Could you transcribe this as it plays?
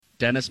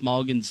Dennis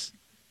Mulligan's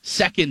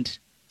second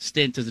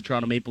stint as a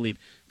Toronto Maple Leaf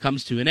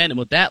comes to an end. And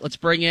with that, let's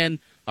bring in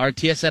our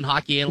TSN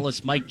hockey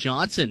analyst, Mike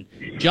Johnson.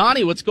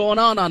 Johnny, what's going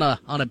on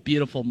a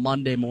beautiful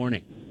Monday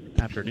morning,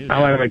 afternoon?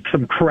 I like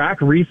some crack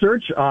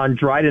research on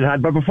Dryden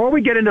Hunt. But before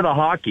we get into the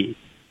hockey,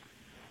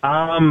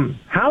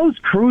 how's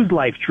cruise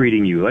life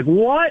treating you? Like,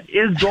 what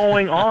is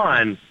going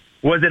on?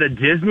 Was it a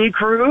Disney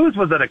cruise?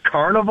 Was it a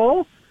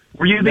Carnival?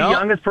 Were you the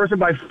youngest person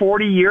by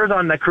 40 years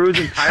on the cruise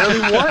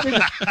entirely? What?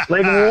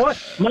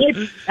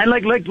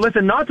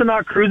 Listen, not to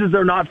knock cruises,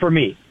 they're not for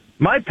me.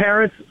 My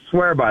parents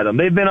swear by them.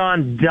 They've been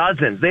on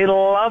dozens. They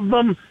love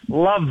them,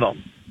 love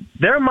them.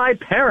 They're my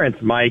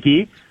parents,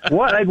 Mikey.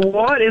 What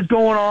is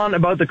going on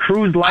about the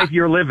cruise life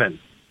you're living?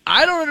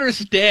 I don't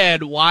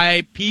understand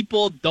why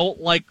people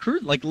don't like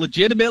cruise. Like,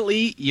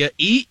 legitimately, you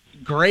eat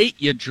great,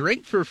 you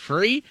drink for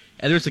free,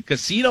 and there's a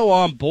casino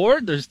on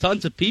board. There's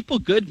tons of people,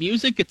 good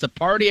music. It's a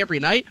party every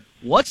night.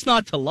 What's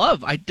not to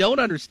love? I don't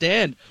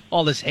understand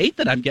all this hate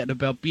that I'm getting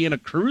about being a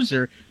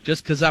cruiser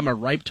just because I'm a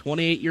ripe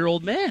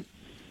 28-year-old man.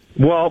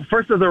 Well,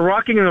 first, there's the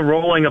rocking and the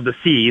rolling of the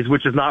seas,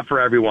 which is not for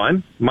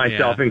everyone,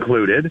 myself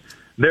included.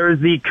 There's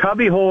the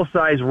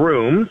cubbyhole-sized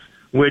rooms,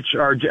 which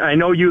are, I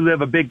know you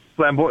live a big,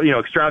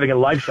 extravagant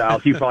lifestyle,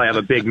 so you probably have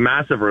a big,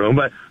 massive room,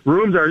 but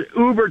rooms are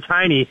uber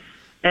tiny.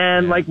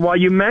 And, while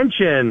you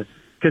mention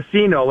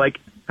casino,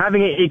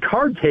 having a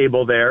card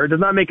table there does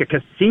not make a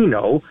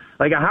casino.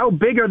 How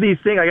big are these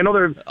things? I know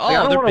they're, I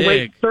don't want to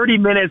wait 30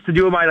 minutes to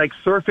do my,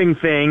 surfing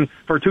thing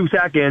for 2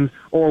 seconds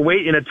or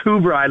wait in a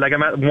tube ride like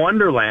I'm at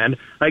Wonderland.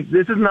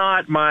 This is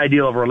not my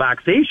ideal of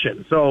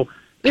relaxation. So,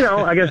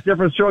 I guess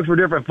different strokes for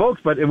different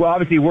folks, but it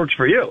obviously works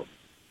for you.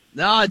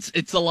 No,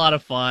 it's a lot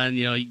of fun.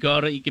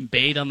 You can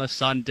bathe on the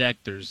sun deck.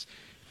 There's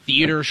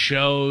theater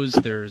shows.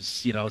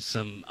 There's,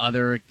 some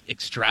other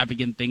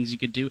extravagant things you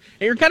could do.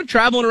 And you're kind of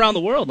traveling around the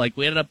world.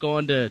 We ended up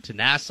going to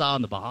Nassau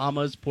in the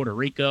Bahamas, Puerto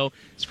Rico.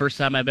 It's the first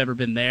time I've ever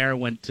been there.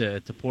 Went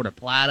to Puerto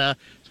Plata.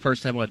 It's the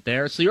first time I went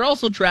there. So you're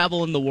also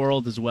traveling the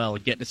world as well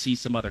and getting to see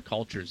some other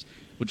cultures,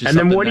 which is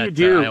something then what do you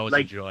do? I always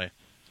enjoy.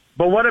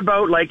 But what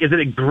about, is it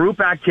a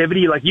group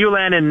activity? You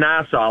land in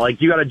Nassau,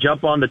 you got to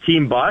jump on the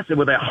team bus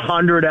with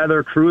 100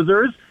 other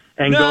cruisers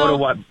and go to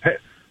what?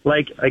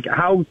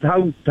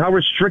 How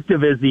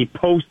restrictive is the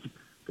post,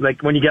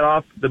 when you get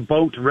off the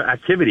boat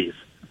activities?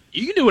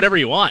 You can do whatever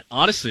you want,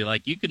 honestly.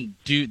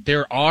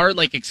 There are,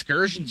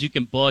 excursions you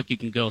can book. You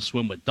can go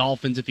swim with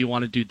dolphins if you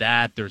want to do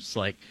that. There's,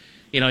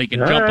 you can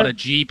jump on a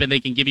Jeep and they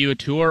can give you a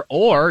tour,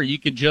 or you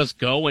can just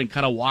go and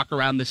kind of walk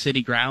around the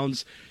city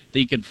grounds. That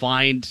you can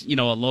find,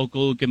 a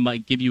local who can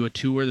give you a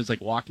tour.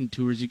 There's walking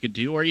tours you could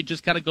do, or you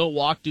just kind of go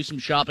walk, do some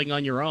shopping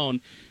on your own,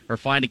 or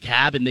find a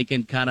cab and they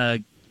can kind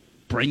of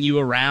bring you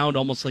around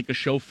almost like a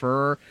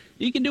chauffeur.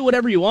 You can do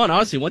whatever you want,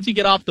 honestly. Once you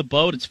get off the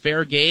boat, it's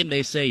fair game.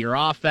 They say you're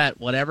off at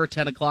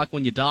 10 o'clock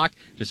when you dock.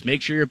 Just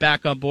make sure you're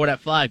back on board at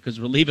 5 because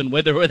we're leaving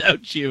with or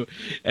without you.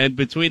 And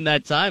between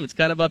that time, it's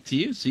kind of up to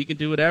you. So you can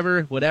do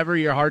whatever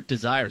your heart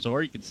desires,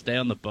 or you can stay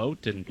on the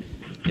boat and,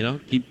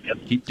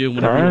 keep doing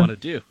whatever you want to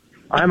do.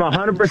 I'm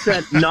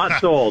 100% not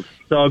sold,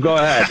 so go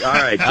ahead. All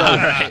right. All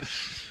right.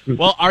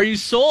 Well, are you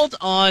sold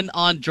on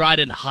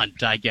Dryden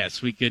Hunt, I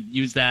guess? We could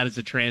use that as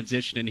a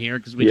transition in here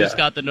because we just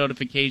got the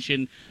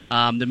notification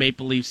the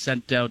Maple Leafs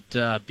sent out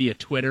via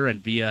Twitter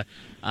and via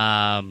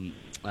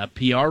a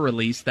PR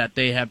release that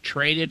they have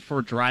traded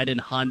for Dryden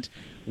Hunt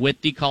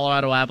with the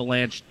Colorado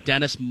Avalanche.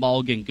 Dennis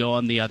Mulligan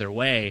going the other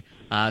way.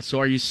 So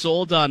are you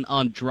sold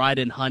on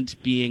Dryden Hunt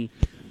being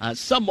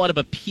somewhat of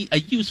a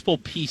useful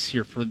piece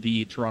here for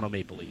the Toronto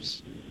Maple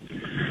Leafs?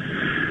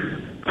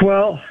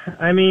 Well,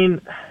 I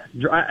mean,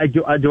 do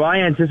I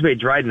anticipate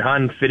Dryden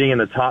Hunt fitting in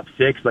the top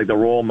 6 like the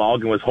role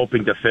Mulligan was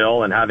hoping to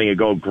fill and having it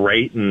go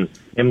great and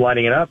him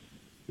lighting it up?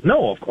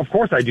 No, of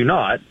course I do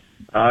not,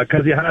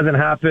 because it hasn't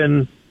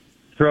happened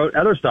throughout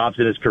other stops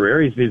in his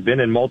career. He's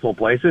been in multiple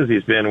places.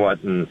 He's been,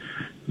 in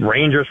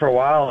Rangers for a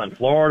while, and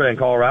Florida and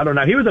Colorado.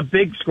 Now, he was a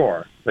big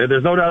scorer.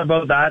 There's no doubt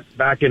about that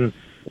back in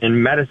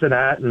Medicine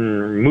Hat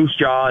and Moose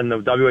Jaw and the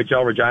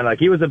WHL Regina.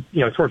 He was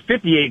scored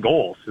 58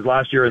 goals his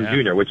last year in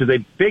junior, which is a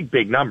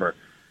big number.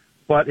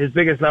 But his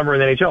biggest number in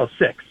the NHL is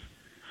 6.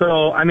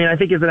 So, I mean, I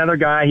think he's another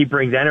guy. He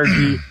brings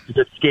energy. He's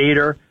a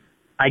skater.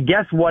 I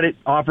guess what it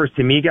offers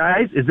to me,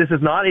 guys, is this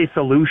is not a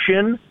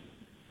solution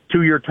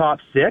to your top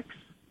 6,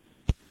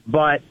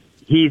 but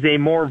he's a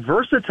more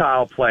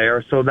versatile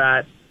player so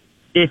that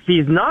if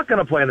he's not going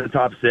to play in the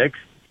top 6,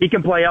 he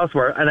can play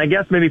elsewhere. And I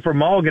guess maybe for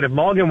Mulligan, if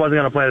Mulligan wasn't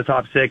going to play in the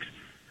top 6,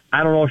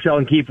 I don't know if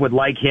Sheldon Keefe would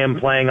like him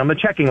playing on the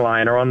checking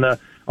line or on the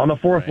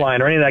fourth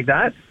line or anything like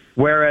that.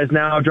 Whereas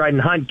now Dryden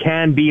Hunt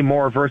can be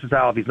more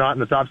versatile. If he's not in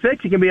the top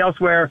 6, he can be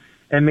elsewhere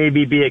and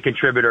maybe be a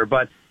contributor.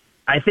 But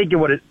I think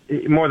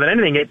more than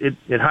anything,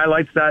 it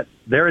highlights that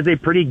there is a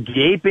pretty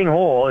gaping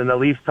hole in the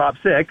Leafs' top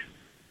 6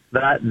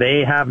 that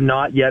they have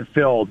not yet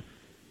filled.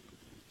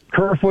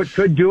 Kerfoot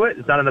could do it.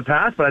 It's not in the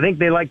past, but I think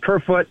they like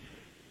Kerfoot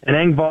and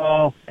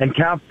Engvall and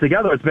Kampf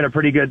together. It's been a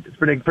pretty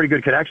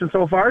good connection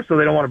so far, so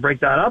they don't want to break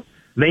that up.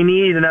 They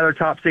need another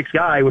top 6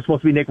 guy. It was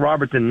supposed to be Nick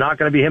Robertson. Not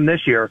going to be him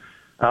this year.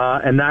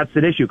 and that's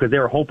an issue because they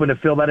were hoping to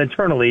fill that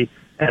internally,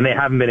 and they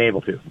haven't been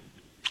able to.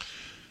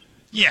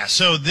 Yeah,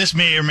 so this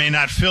may or may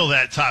not fill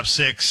that top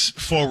 6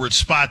 forward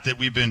spot that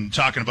we've been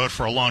talking about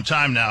for a long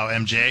time now,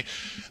 MJ.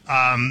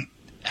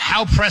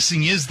 How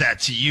pressing is that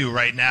to you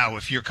right now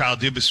if you're Kyle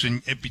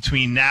Dubas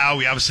between now,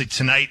 we obviously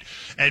tonight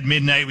at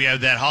midnight we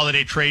have that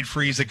holiday trade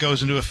freeze that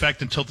goes into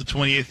effect until the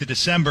 28th of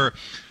December,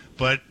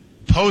 but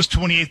post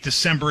 28th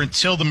December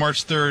until the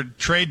March 3rd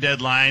trade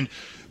deadline,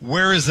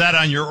 where is that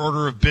on your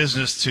order of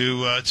business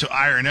to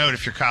iron out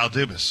if you're Kyle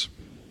Dubas?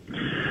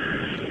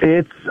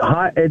 It's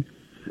high.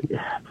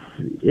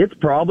 It's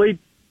probably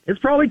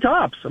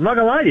tops. I'm not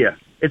gonna lie to you.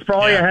 It's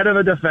probably ahead of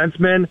a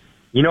defenseman.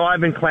 You know,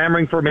 I've been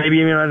clamoring for maybe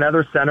even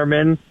another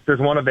centerman. There's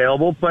one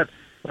available, but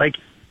like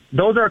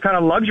those are kind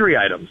of luxury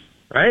items,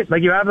 right?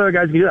 Like you have other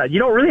guys who can do that. You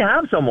don't really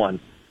have someone,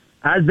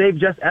 as they've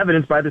just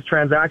evidenced by this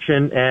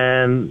transaction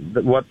and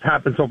what's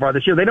happened so far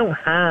this year. They don't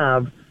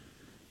have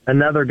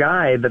another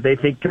guy that they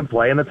think can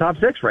play in the top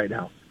 6 right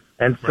now,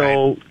 and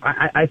so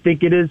I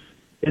think it's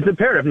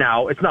imperative.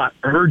 Now it's not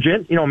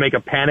urgent. You know, make a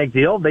panic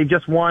deal. They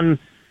just won.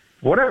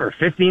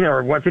 15 in a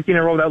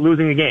row without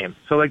losing a game.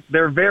 So like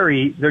they're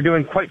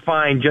doing quite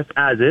fine just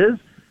as is.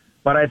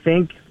 But I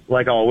think,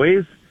 like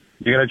always,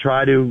 you're going to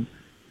try to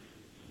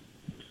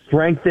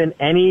strengthen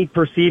any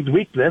perceived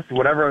weakness,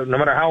 whatever, no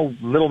matter how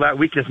little that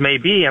weakness may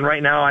be. And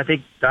right now, I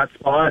think that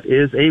spot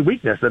is a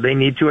weakness that they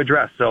need to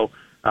address. So,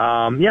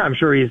 I'm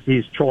sure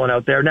he's trolling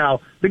out there.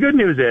 Now, the good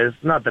news is,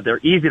 not that they're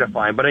easy to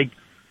find, but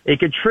a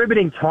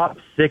contributing top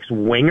 6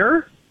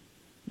 winger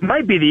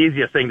might be the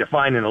easiest thing to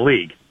find in the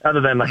league,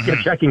 other than like a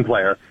checking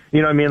player.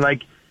 You know what I mean?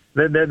 Like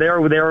they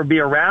will be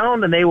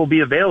around and they will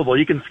be available.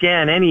 You can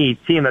scan any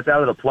team that's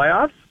out of the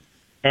playoffs,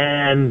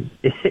 and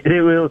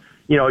it will.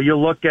 You know, you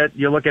look at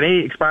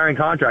any expiring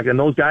contract, and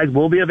those guys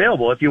will be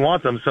available if you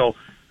want them. So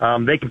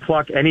they can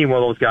pluck any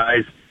one of those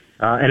guys.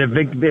 And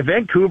if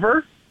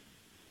Vancouver,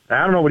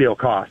 I don't know what he'll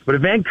cost, but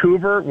if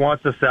Vancouver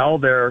wants to sell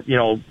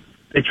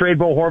they trade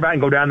Bo Horvat and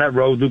go down that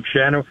road, Luke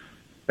Schenn,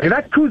 like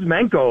that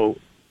Kuzmenko.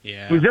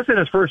 Yeah. Who's just in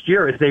his first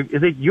year is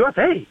a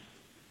UFA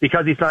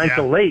because he signed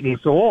so late and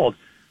he's so old.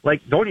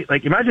 Like,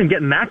 imagine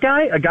getting that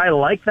guy, a guy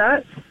like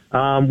that,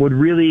 would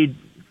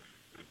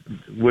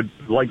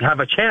have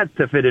a chance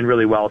to fit in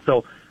really well.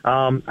 So,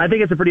 I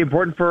think it's pretty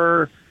important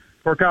for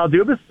Kyle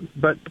Dubas,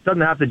 but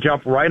doesn't have to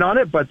jump right on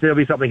it, but it'll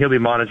be something he'll be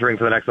monitoring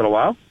for the next little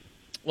while.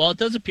 Well, it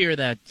does appear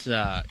that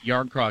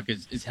Yarncroc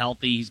is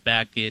healthy. He's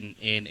back in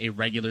a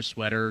regular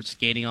sweater,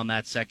 skating on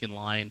that second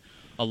line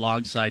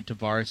alongside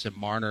Tavares and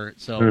Marner.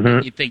 So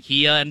you think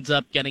he ends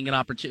up getting an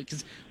opportunity?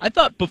 Because I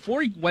thought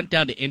before he went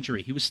down to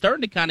injury, he was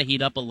starting to kind of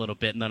heat up a little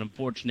bit, and then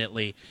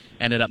unfortunately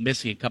ended up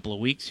missing a couple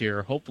of weeks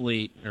here.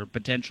 Hopefully, or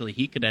potentially,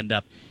 he could end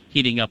up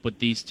heating up with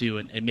these two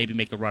and maybe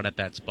make a run at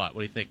that spot.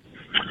 What do you think?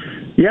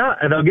 Yeah,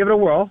 and they'll give it a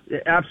whirl.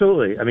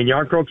 Absolutely. I mean,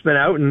 Yarncroc's been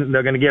out, and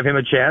they're going to give him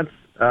a chance.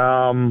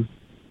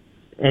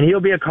 And he'll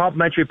be a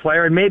complimentary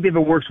player, and maybe if it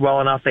works well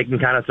enough, they can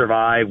kind of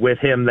survive with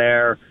him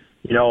there.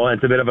 You know,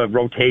 it's a bit of a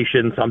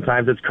rotation.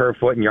 Sometimes it's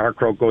Kerfoot and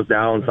Yarncroc goes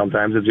down.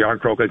 Sometimes it's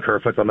Yarncroc and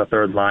Kerfoot's on the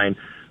third line.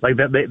 Like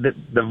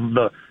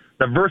the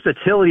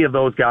versatility of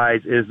those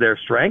guys is their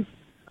strength.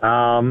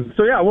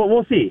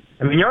 We'll see.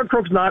 I mean,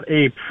 Yarncroc's not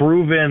a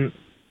proven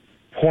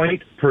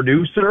point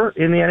producer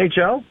in the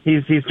NHL.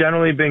 He's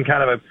generally been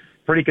kind of a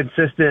pretty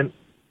consistent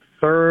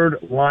third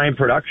line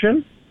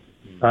production,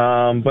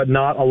 but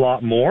not a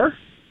lot more.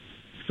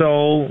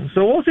 So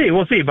we'll see.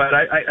 We'll see. But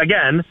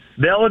again,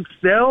 they'll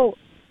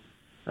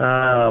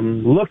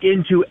look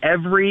into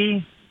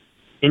every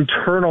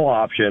internal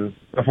option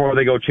before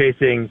they go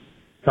chasing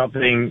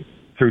something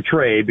through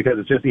trade because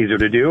it's just easier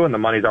to do and the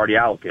money's already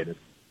allocated.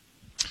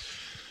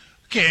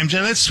 Okay,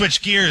 MJ, let's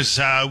switch gears.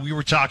 We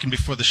were talking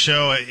before the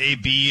show,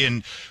 AB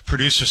and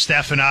producer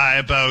Steph and I,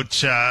 about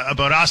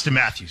Auston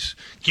Matthews.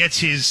 Gets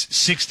his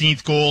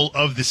 16th goal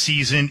of the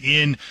season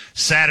in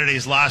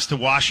Saturday's loss to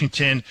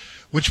Washington,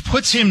 which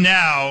puts him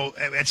now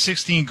at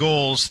 16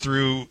 goals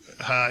through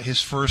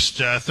his first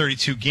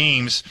 32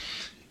 games.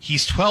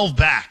 He's 12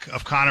 back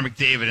of Connor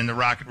McDavid in the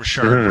Rocket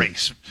Richard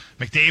race.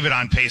 McDavid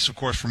on pace, of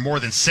course, for more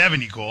than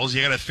 70 goals.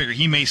 You got to figure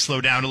he may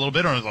slow down a little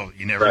bit, although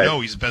you never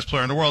know. He's the best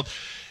player in the world.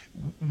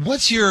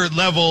 What's your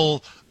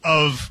level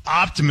of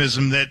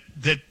optimism that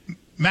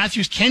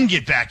Matthews can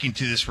get back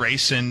into this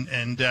race and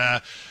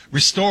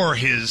restore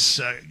his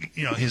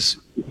his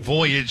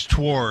voyage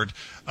toward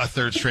a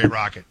third straight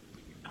Rocket?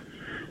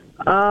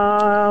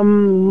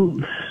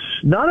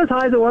 Not as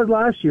high as it was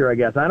last year, I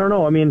guess. I don't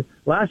know. I mean,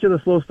 last year the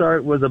slow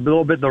start was a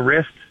little bit the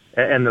wrist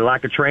and the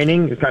lack of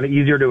training. It's kind of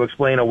easier to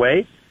explain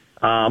away.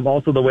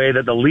 Also, the way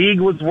that the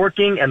league was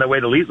working and the way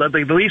the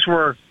Leafs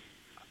were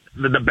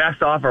the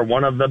best or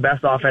one of the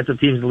best offensive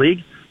teams in the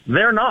league.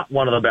 They're not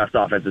one of the best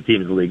offensive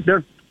teams in the league.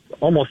 They're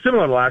almost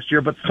similar to last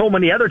year, but so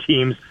many other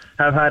teams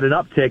have had an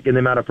uptick in the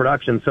amount of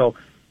production. So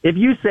if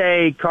you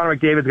say Connor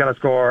McDavid's going to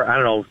score, I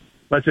don't know,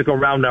 let's just go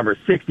round numbers,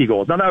 60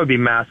 goals. Now, that would be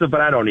massive,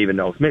 but I don't even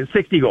know.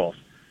 60 goals.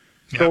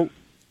 Yeah. So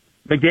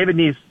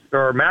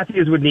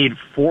Matthews would need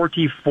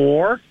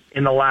 44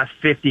 in the last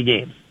 50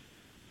 games.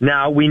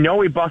 Now, we know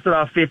we busted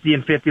off 50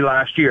 and 50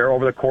 last year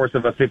over the course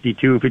of a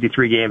 52,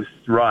 53 games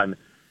run.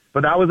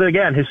 But that was,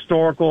 again,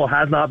 historical,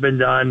 has not been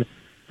done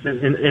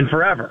in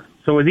forever.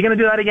 So is he going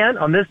to do that again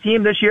on this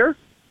team this year?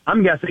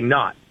 I'm guessing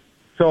not.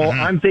 So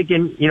I'm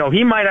thinking,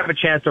 he might have a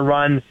chance to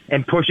run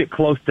and push it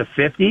close to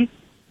 50,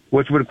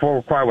 which would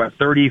require,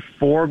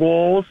 34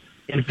 goals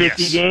in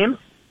 50 games?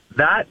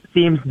 That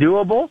seems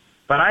doable.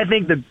 But I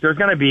think that there's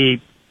going to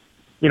be,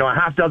 a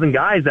half dozen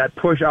guys that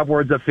push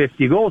upwards of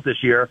 50 goals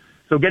this year.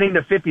 So getting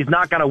to 50 is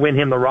not going to win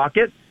him the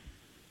Rocket.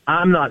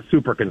 I'm not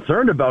super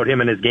concerned about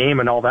him and his game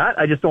and all that.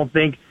 I just don't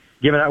think,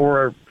 given that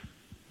we're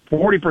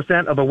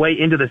 40% of the way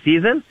into the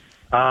season,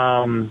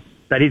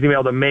 that he's going to be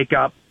able to make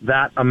up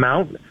that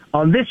amount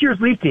on this year's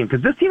Leaf team,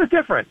 because this team is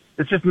different.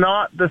 It's just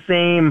not the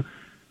same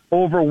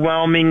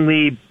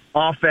overwhelmingly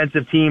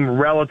offensive team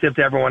relative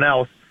to everyone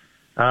else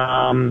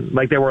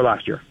like they were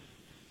last year.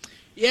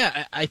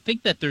 Yeah, I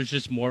think that there's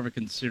just more of a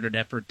considered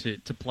effort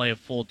to play a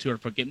full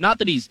 200-foot game. Not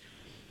that he's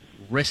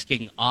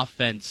risking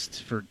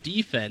offense for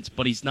defense,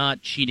 but he's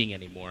not cheating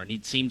anymore. And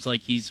it seems like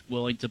he's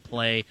willing to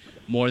play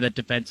more of that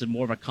defensive,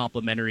 more of a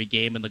complementary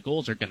game, and the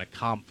goals are going to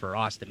come for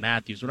Austin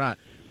Matthews. We're not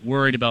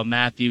worried about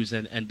Matthews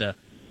and the,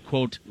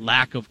 quote,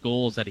 lack of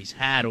goals that he's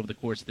had over the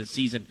course of the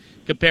season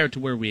compared to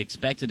where we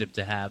expected him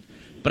to have.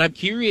 But I'm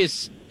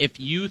curious if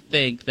you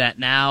think that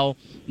now,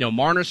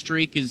 Marner's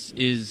streak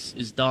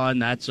is done,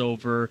 that's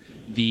over.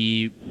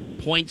 The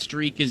point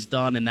streak is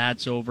done, and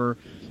that's over.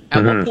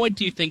 At what point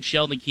do you think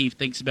Sheldon Keefe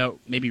thinks about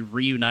maybe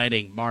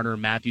reuniting Marner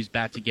and Matthews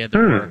back together?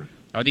 Or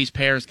are these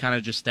pairs kind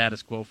of just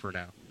status quo for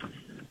now?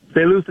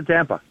 They lose to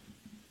Tampa.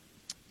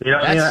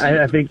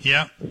 I think.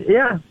 Yeah,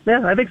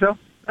 I think so.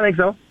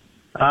 Because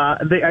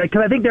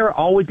I think they're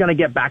always going to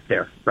get back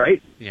there,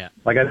 right? Yeah.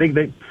 I think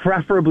they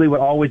preferably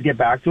would always get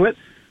back to it.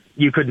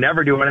 You could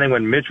never do anything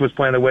when Mitch was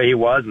playing the way he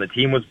was and the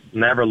team was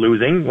never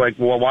losing.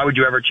 Why would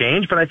you ever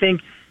change? But I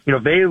think,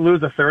 if they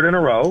lose a third in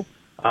a row,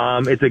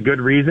 it's a good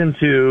reason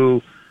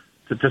to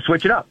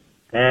switch it up.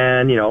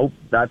 And,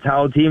 that's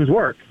how teams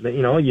work.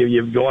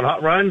 You go on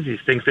hot runs,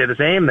 things stay the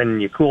same, then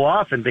you cool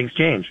off and things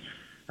change.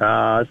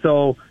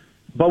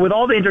 But with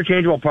all the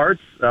interchangeable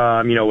parts,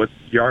 with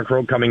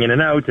Jarnkrok coming in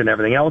and out and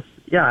everything else,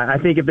 I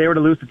think if they were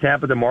to lose to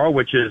Tampa tomorrow,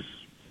 which is,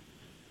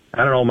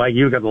 I don't know, Mike,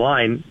 you got the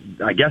line.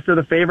 I guess they're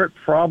the favorite,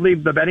 probably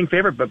the betting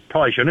favorite, but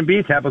probably shouldn't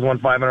be. Tampa's won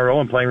 5 in a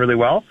row and playing really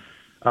well.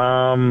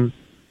 I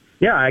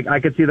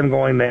could see them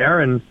going there,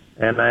 and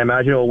I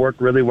imagine it'll work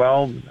really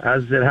well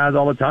as it has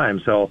all the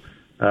time. So,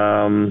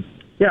 I'm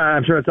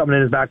sure it's something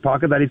in his back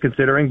pocket that he's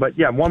considering. But,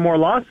 one more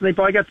loss, and he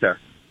probably gets there.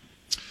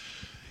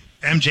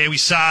 MJ, we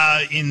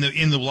saw in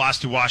the loss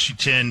to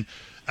Washington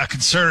a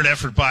concerted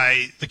effort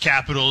by the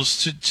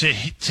Capitals to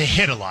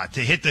hit a lot,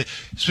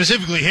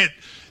 specifically hit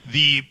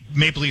the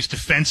Maple Leafs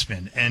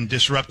defenseman and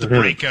disrupt the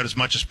breakout as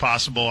much as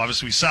possible.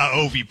 Obviously, we saw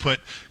Ovi put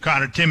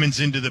Connor Timmins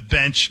into the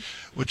bench,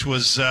 which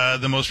was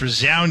the most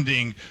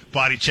resounding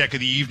body check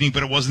of the evening,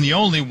 but it wasn't the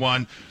only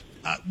one.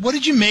 What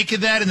did you make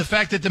of that and the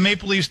fact that the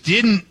Maple Leafs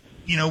didn't,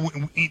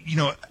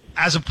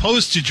 as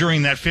opposed to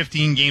during that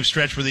 15-game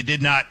stretch where they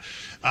did not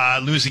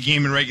lose a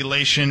game in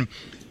regulation,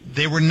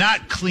 they were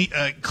not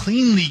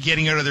cleanly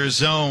getting out of their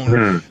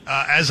zone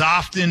as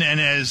often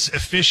and as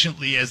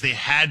efficiently as they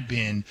had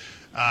been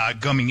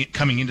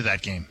coming into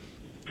that game.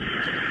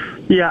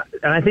 Yeah,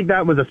 and I think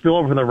that was a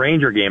spillover from the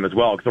Ranger game as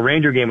well, because the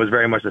Ranger game was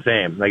very much the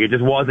same. It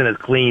just wasn't as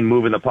clean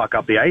moving the puck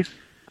up the ice.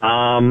 Well,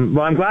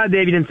 I'm glad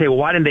Davey didn't say, well,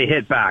 why didn't they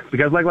hit back?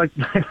 Because, you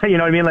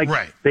know what I mean?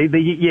 Right.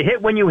 You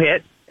hit when you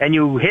hit, and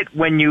you hit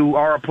when you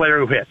are a player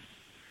who hits.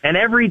 And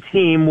every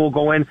team will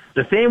go in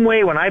the same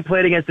way. When I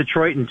played against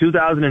Detroit in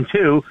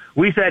 2002,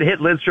 we said hit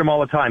Lidstrom all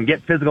the time,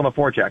 get physical in the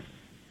forecheck.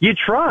 You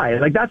try.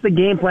 That's the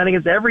game plan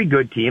against every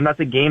good team. That's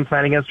the game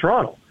plan against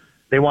Toronto.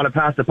 They want to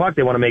pass the puck.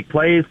 They want to make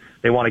plays.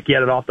 They want to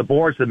get it off the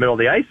boards to the middle of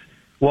the ice.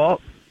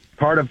 Well,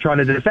 part of trying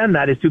to defend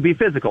that is to be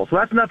physical. So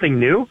that's nothing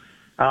new.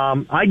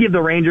 I give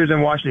the Rangers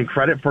in Washington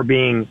credit for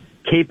being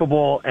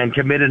capable and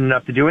committed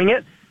enough to doing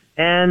it.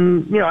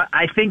 And,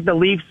 I think the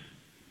Leafs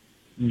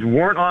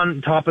weren't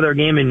on top of their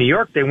game in New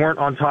York. They weren't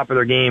on top of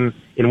their game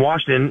in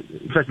Washington,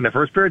 especially in the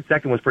first period.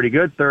 Second was pretty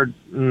good. Third,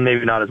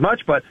 maybe not as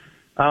much. But,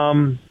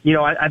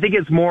 I think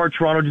it's more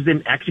Toronto just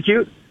didn't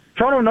execute.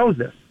 Toronto knows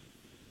this.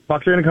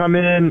 Pucks are going to come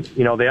in.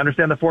 They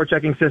understand the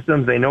forechecking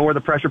systems. They know where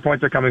the pressure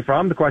points are coming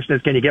from. The question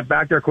is, can you get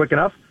back there quick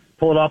enough,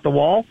 pull it off the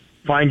wall,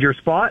 find your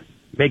spot,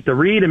 make the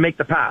read, and make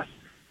the pass?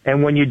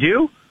 And when you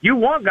do, you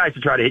want guys to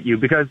try to hit you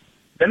because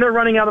then they're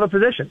running out of the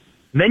position.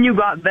 Then you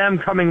got them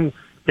coming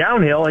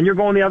downhill, and you're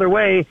going the other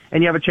way,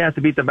 and you have a chance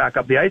to beat them back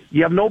up the ice.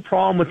 You have no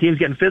problem with teams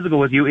getting physical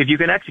with you if you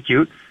can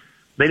execute.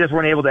 They just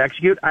weren't able to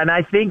execute. And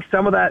I think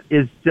some of that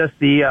is just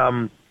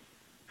the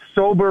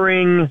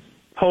sobering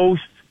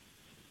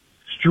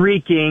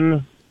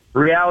post-streaking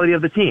reality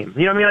of the team.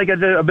 You know what I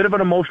mean? A bit of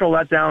an emotional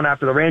letdown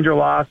after the Ranger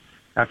loss,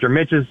 after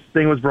Mitch's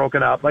thing was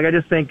broken up. I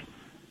just think,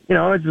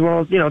 it's just one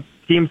of those,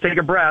 teams take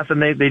a breath, and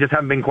they just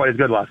haven't been quite as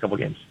good the last couple of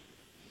games.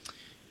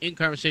 In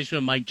conversation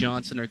with Mike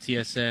Johnson, our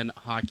TSN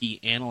hockey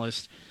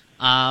analyst,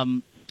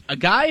 A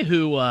guy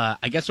who, I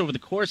guess over the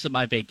course of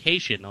my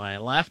vacation when I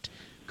left,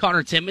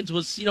 Connor Timmins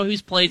was, he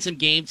was playing some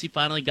games. He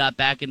finally got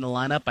back in the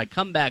lineup. I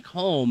come back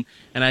home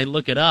and I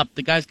look it up.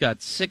 The guy's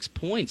got 6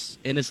 points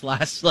in his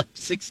last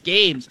 6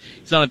 games.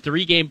 He's on a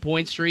 3-game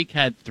point streak,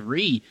 had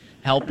 3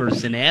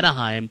 helpers in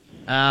Anaheim.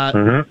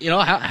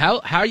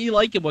 How are you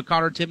liking what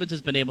Connor Timmins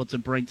has been able to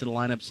bring to the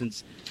lineup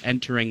since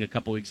entering a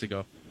couple weeks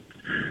ago?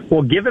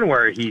 Well, given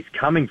where he's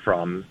coming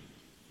from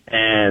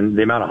and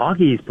the amount of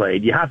hockey he's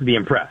played, you have to be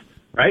impressed,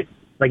 right?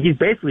 Like, he's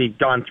basically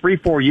gone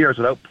 3-4 years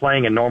without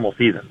playing a normal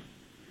season.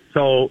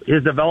 So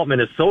his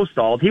development is so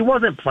stalled. He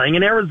wasn't playing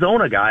in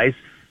Arizona, guys.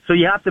 So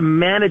you have to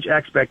manage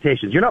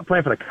expectations. You're not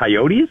playing for the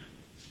Coyotes,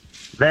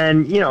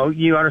 then,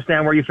 you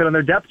understand where you fit on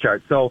their depth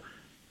chart. So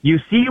you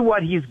see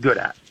what he's good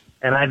at.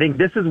 And I think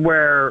this is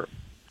where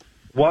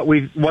what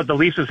the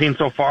Leafs have seen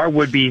so far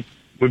would be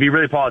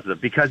really positive,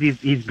 because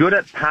he's good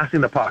at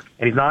passing the puck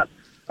and he's not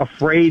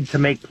afraid to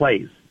make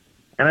plays.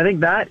 And I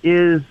think that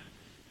is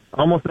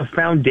almost a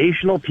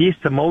foundational piece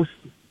to most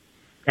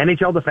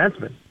NHL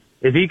defensemen.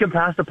 If you can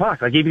pass the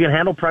puck, like if you can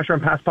handle pressure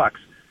and pass pucks,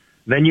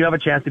 then you have a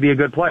chance to be a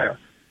good player.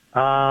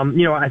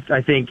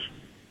 I think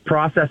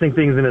processing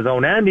things in his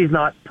own end, he's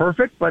not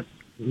perfect, but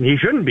he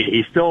shouldn't be.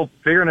 He's still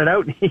figuring it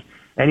out,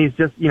 and he's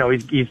just,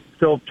 he's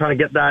still trying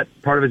to get that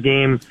part of his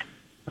game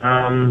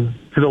to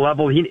the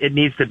level it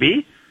needs to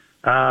be.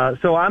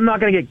 So I'm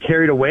not going to get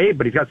carried away,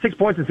 but he's got 6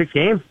 points in 6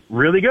 games,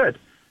 really good.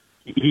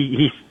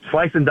 He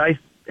sliced and diced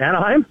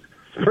Anaheim,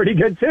 pretty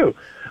good too.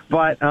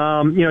 But,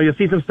 you'll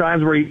see some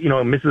times where he,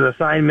 misses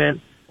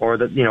assignment or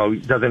that,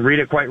 doesn't read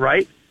it quite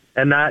right.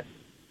 And that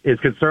is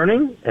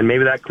concerning. And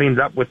maybe that cleans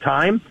up with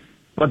time.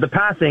 But the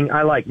passing,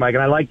 I like, Mike.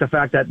 And I like the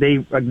fact that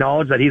they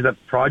acknowledge that he's a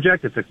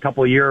project. It's a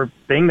couple-year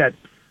thing that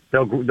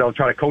they'll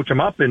try to coach him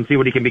up and see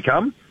what he can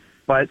become.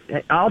 But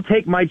I'll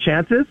take my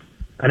chances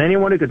on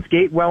anyone who can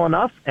skate well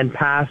enough and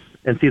pass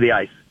and see the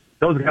ice.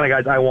 Those are the kind of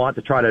guys I want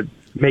to try to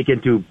make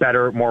into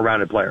better, more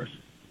rounded players.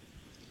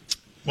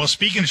 Well,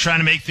 speaking of trying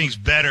to make things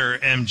better,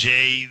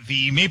 MJ,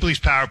 the Maple Leafs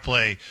power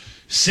play,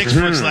 6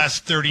 for its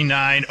last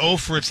 39, 0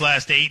 for its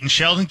last 8, and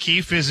Sheldon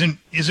Keefe isn't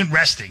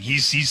resting.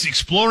 He's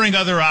exploring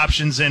other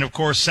options, and of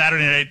course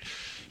Saturday night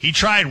he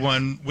tried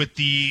one with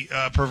the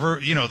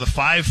the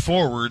 5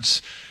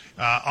 forwards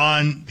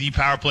on the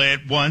power play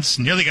at once.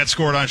 Nearly got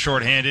scored on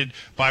shorthanded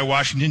by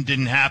Washington,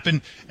 didn't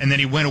happen, and then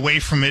he went away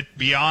from it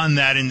beyond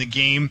that in the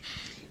game.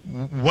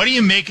 What do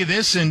you make of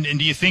this, and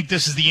do you think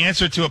this is the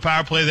answer to a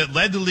power play that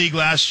led the league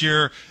last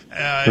year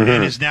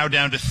and is now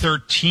down to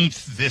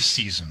 13th this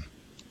season?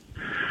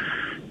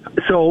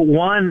 So,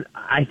 one,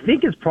 I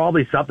think is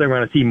probably something we're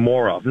going to see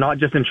more of, not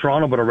just in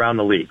Toronto, but around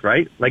the league,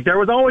 right? Like, there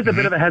was always a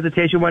bit of a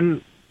hesitation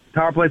when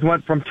power plays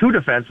went from 2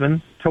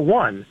 defensemen to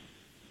 1.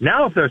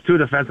 Now, if there's 2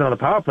 defensemen on the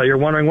power play, you're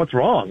wondering what's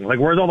wrong. Like,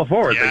 where's all the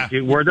forwards? Yeah.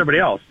 Like, where's everybody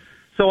else?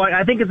 So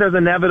I think if there's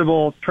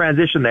inevitable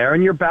transition there,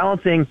 and you're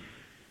balancing,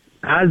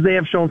 as they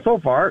have shown so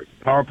far,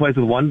 power plays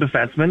with 1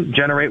 defenseman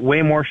generate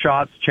way more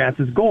shots,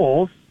 chances,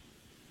 goals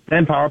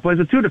than power plays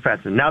with 2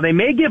 defensemen. Now, they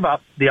may give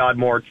up the odd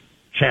more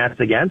chance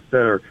against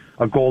or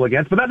a goal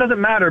against, but that doesn't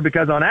matter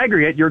because on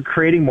aggregate, you're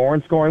creating more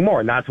and scoring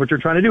more, and that's what you're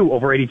trying to do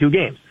over 82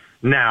 games.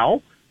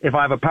 Now, if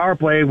I have a power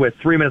play with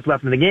 3 minutes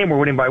left in the game, we're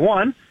winning by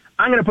 1,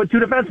 I'm going to put 2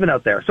 defensemen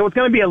out there. So it's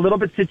going to be a little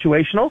bit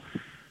situational,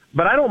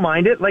 but I don't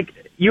mind it. Like,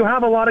 you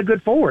have a lot of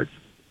good forwards,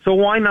 so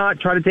why not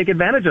try to take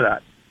advantage of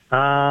that?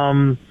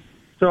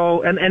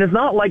 So, and it's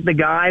not like the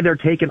guy they're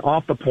taking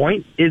off the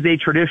point is a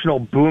traditional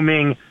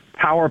booming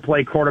power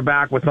play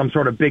quarterback with some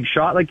sort of big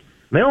shot. Like,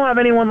 they don't have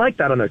anyone like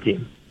that on their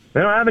team. They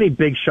don't have any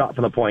big shot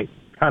from the point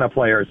kind of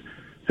players.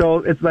 So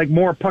it's like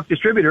more puck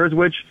distributors,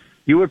 which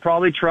you would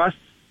probably trust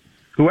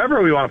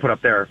whoever we want to put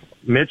up there,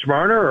 Mitch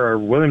Marner or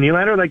William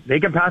Nylander. Like, they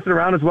can pass it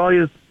around as well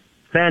as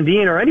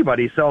Sandin or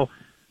anybody. So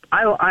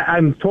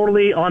I'm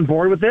totally on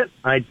board with it.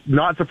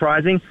 Not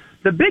surprising.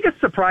 The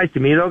biggest surprise to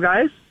me, though,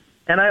 guys,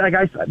 and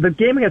the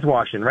game against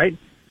Washington, right?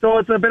 So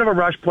it's a bit of a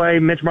rush play.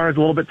 Mitch Marner's a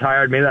little bit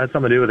tired. Maybe that has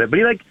something to do with it. But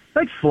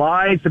he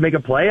slides to make a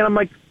play, and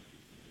I'm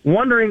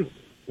wondering,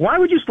 why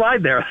would you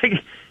slide there?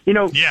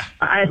 Yeah.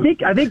 I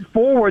think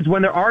forwards,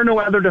 when there are no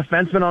other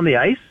defensemen on the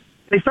ice,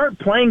 they start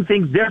playing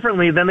things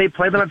differently than they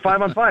play them at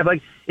 5-on-5.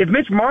 Like, if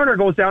Mitch Marner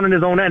goes down in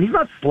his own end, he's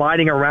not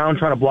sliding around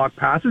trying to block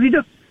passes. He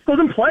just goes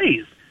and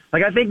plays.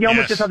 Like, I think you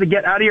almost just have to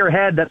get out of your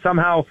head that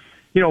somehow,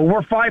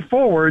 we're 5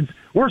 forwards,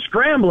 we're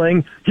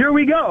scrambling, here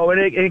we go,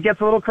 and it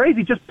gets a little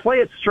crazy. Just play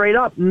it straight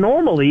up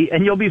normally,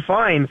 and you'll be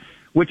fine,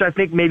 which I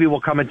think maybe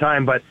will come in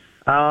time. But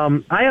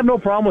I have no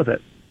problem with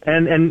it.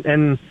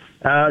 And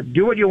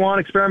do what you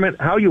want, experiment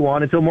how you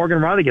want until Morgan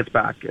Rielly gets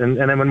back. And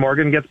then when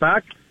Morgan gets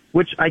back,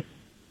 which I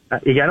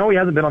know he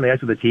hasn't been on the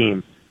ice with the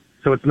team,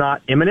 so it's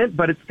not imminent,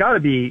 but it's got to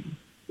be,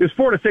 it was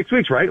 4 to 6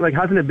 weeks, right? Like,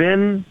 hasn't it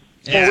been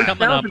 4 weeks coming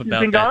now up since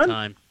about he's been that gone?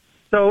 time.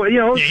 So,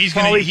 he's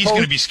going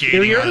to be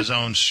skating on his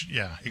own.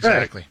 Yeah,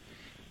 exactly. Right.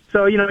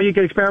 So, you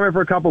can experiment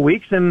for a couple of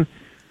weeks, and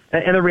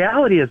the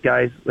reality is,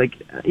 guys,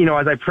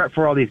 as I prep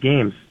for all these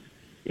games,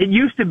 it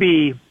used to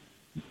be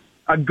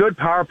a good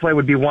power play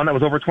would be one that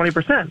was over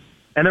 20%.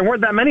 and there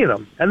weren't that many of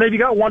them. And then if you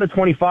got 1 to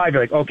 25,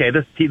 you're like, okay,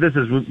 this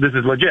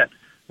is legit,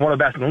 one of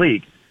the best in the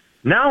league.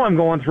 Now I'm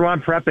going through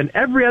on prep, and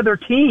every other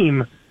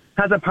team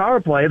has a power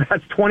play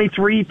that's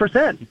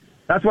 23%.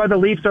 That's why the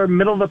Leafs are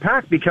middle of the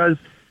pack, because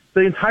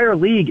the entire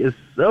league is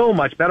so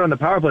much better on the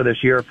power play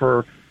this year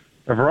for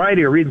a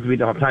variety of reasons we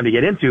don't have time to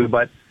get into.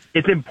 But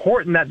it's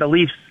important that the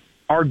Leafs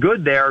are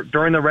good there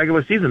during the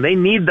regular season. They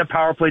need the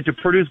power play to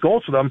produce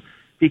goals for them,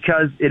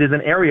 because it is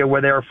an area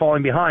where they are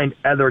falling behind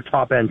other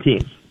top-end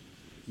teams.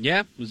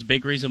 Yeah, it was a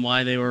big reason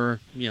why they were,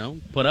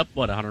 put up,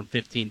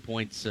 115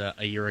 points a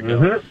year ago.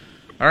 Mm-hmm.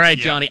 All right,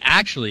 Johnny,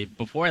 actually,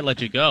 before I let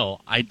you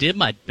go, I did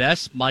my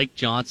best Mike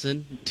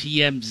Johnson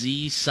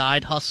TMZ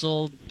side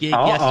hustle gig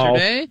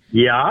yesterday.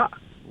 Yeah.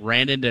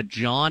 Ran into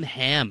John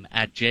Hamm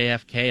at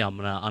JFK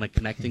on a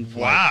connecting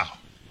flight. Wow.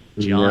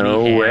 Johnny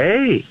no Hamm.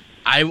 way.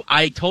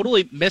 I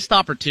totally missed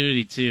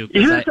opportunity, too.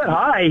 You just said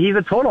hi. He's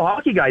a total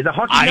hockey guy. He's a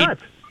hockey nut.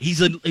 He's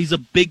a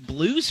big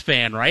Blues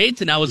fan, right?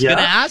 And I was going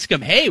to ask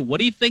him, hey, what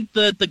do you think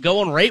the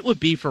going rate would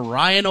be for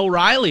Ryan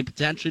O'Reilly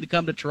potentially to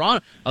come to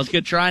Toronto? I was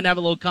going to try and have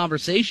a little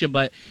conversation,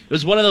 but it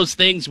was one of those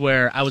things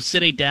where I was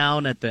sitting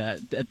down at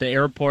the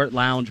airport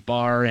lounge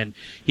bar, and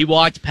he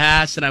walked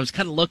past, and I was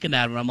kind of looking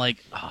at him, and I'm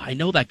like, oh, I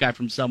know that guy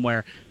from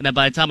somewhere. And then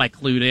by the time I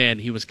clued in,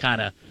 he was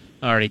kind of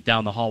already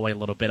down the hallway a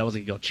little bit. I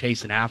wasn't going to go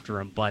chasing after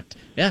him, but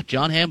yeah,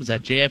 John Hamm was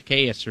at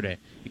JFK yesterday.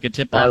 You could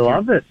tip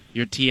off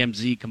your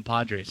TMZ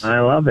compadres. I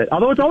love it.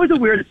 Although it's always a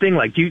weird thing,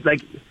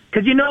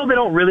 because they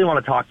don't really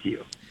want to talk to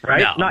you,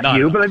 right? No, Not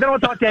you, but they don't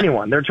want to talk to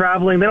anyone. They're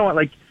traveling. They don't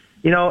want,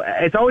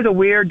 it's always a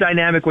weird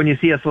dynamic when you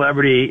see a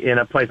celebrity in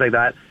a place like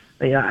that.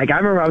 I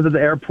remember I was at the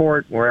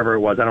airport, wherever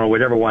it was, I don't know,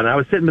 whichever one, and I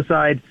was sitting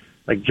beside,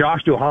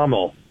 Josh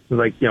Duhamel,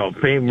 who's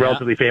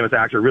relatively famous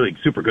actor, really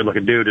super good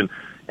looking dude, and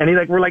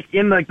we're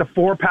in the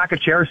 4-pack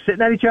of chairs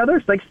sitting at each other,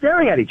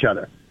 staring at each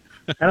other.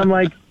 And I'm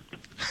like,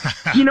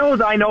 he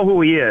knows I know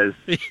who he is.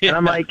 And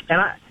I'm like,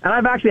 and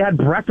I've actually had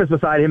breakfast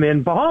beside him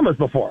in Bahamas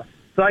before.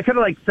 So I could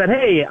have said,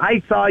 hey,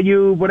 I saw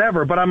you,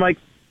 whatever, but I'm like,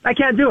 I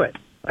can't do it.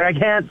 I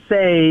can't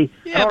say,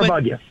 I don't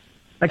bug you.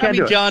 I can't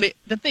do it. Johnny,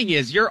 the thing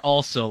is, you're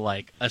also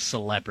a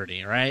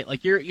celebrity, right?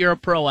 You're a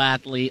pro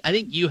athlete. I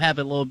think you have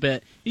a little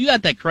bit, you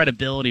got that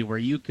credibility where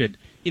you could,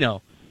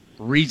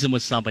 reason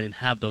with somebody and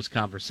have those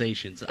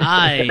conversations.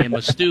 I am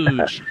a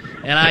stooge,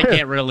 and I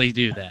can't really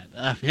do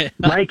that.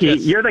 Mikey,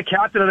 you're the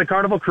captain of the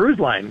Carnival Cruise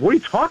Line. What are you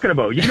talking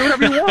about? You can do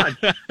whatever you want.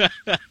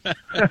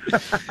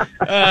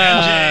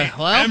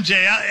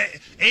 MJ,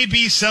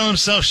 AB selling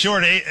himself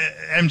short.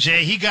 MJ,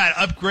 he got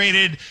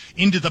upgraded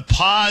into the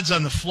pods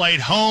on the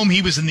flight home.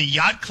 He was in the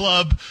yacht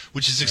club,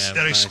 which is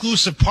an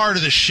exclusive part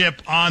of the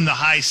ship on the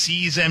high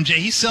seas. MJ,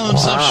 he's selling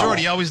himself short.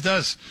 He always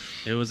does.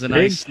 It was a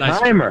nice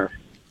timer.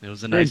 It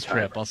was a nice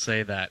trip, I'll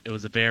say that. It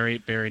was a very,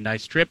 very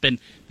nice trip, and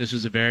this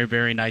was a very,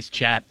 very nice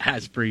chat,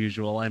 as per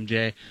usual,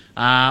 MJ.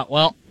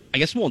 Well, I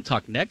guess we won't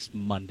talk next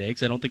Monday,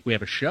 because I don't think we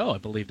have a show. I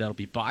believe that'll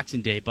be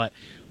Boxing Day, but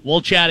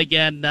we'll chat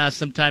again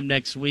sometime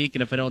next week,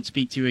 and if I don't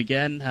speak to you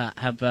again,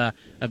 have a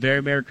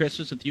very Merry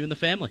Christmas with you and the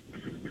family.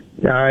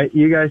 All right,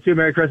 you guys too.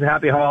 Merry Christmas,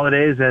 Happy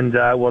Holidays, and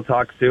we'll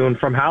talk soon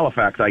from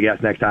Halifax, I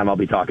guess, next time I'll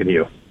be talking to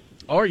you.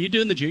 Oh, are you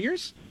doing the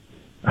juniors?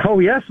 Oh,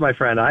 yes, my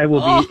friend. I will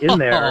be in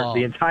there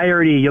the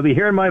entirety. You'll be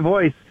hearing my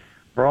voice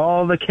for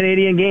all the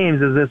Canadian games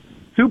as this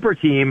super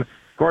team.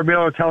 Gord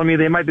Miller telling me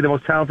they might be the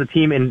most talented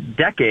team in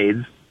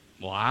decades.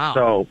 Wow.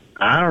 So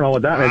I don't know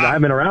what that means. I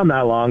haven't been around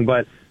that long,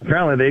 but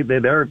apparently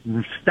they're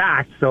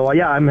stacked. So,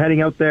 yeah, I'm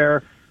heading out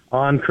there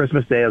on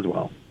Christmas Day as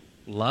well.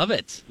 Love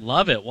it.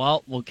 Love it.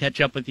 Well, we'll catch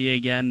up with you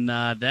again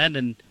then.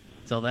 And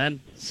until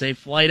then, safe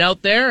flight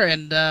out there,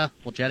 and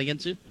we'll chat again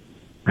soon.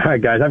 All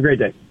right, guys. Have a great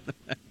day.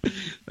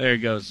 There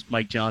goes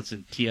Mike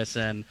Johnson,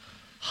 TSN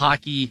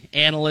hockey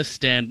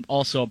analyst and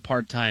also a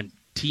part-time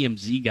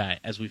TMZ guy,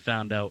 as we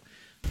found out